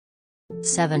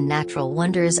7 Natural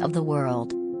Wonders of the World.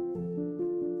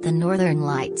 The Northern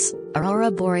Lights,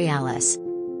 Aurora Borealis.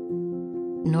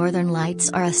 Northern Lights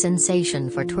are a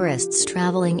sensation for tourists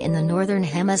traveling in the Northern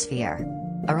Hemisphere.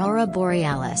 Aurora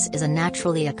Borealis is a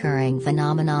naturally occurring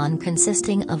phenomenon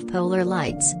consisting of polar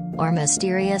lights, or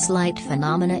mysterious light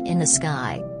phenomena in the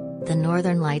sky. The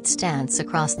Northern Lights dance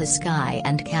across the sky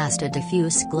and cast a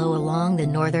diffuse glow along the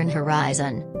northern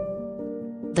horizon.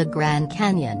 The Grand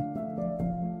Canyon.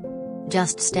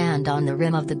 Just stand on the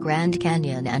rim of the Grand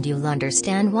Canyon and you'll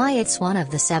understand why it's one of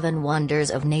the 7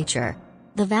 wonders of nature.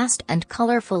 The vast and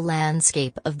colorful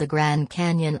landscape of the Grand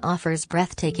Canyon offers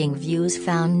breathtaking views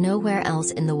found nowhere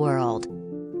else in the world.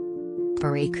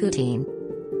 Paricutin.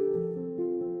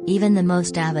 Even the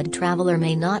most avid traveler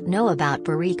may not know about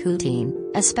Paricutin,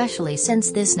 especially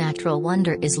since this natural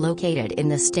wonder is located in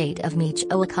the state of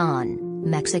Michoacán,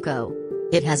 Mexico.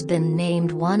 It has been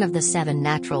named one of the 7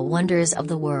 natural wonders of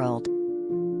the world.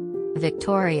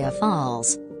 Victoria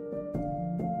Falls.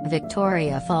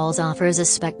 Victoria Falls offers a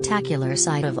spectacular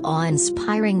sight of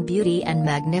awe-inspiring beauty and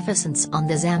magnificence on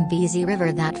the Zambezi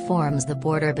River that forms the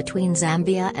border between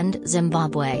Zambia and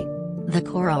Zimbabwe. The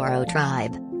Kororo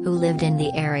tribe, who lived in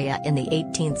the area in the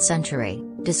 18th century,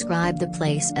 described the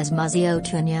place as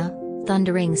Muziotunya,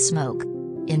 thundering smoke.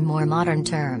 In more modern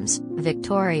terms,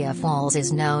 Victoria Falls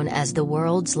is known as the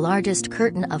world's largest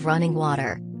curtain of running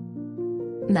water.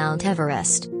 Mount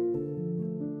Everest.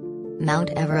 Mount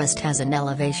Everest has an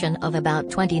elevation of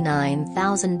about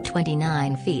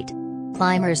 29,029 feet.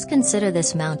 Climbers consider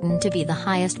this mountain to be the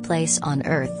highest place on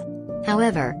Earth.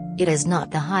 However, it is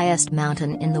not the highest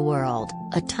mountain in the world,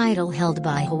 a title held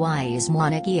by Hawaii's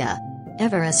Mauna Kea.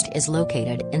 Everest is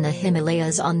located in the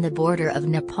Himalayas on the border of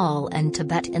Nepal and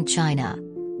Tibet in China.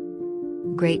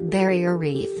 Great Barrier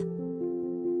Reef.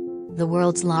 The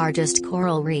world's largest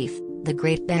coral reef, the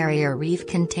Great Barrier Reef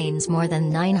contains more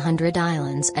than 900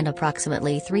 islands and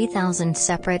approximately 3,000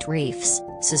 separate reefs,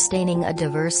 sustaining a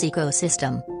diverse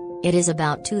ecosystem. It is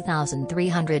about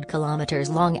 2,300 kilometers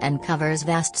long and covers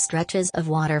vast stretches of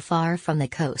water far from the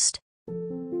coast.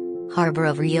 Harbor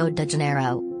of Rio de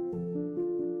Janeiro.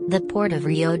 The port of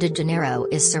Rio de Janeiro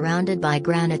is surrounded by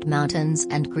granite mountains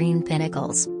and green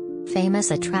pinnacles.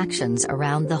 Famous attractions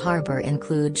around the harbor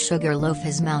include Sugarloaf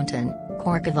His Mountain,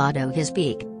 Corcovado His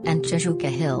Peak, and Tijuca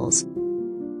Hills.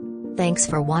 Thanks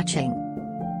for watching.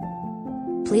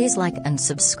 Please like and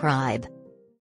subscribe.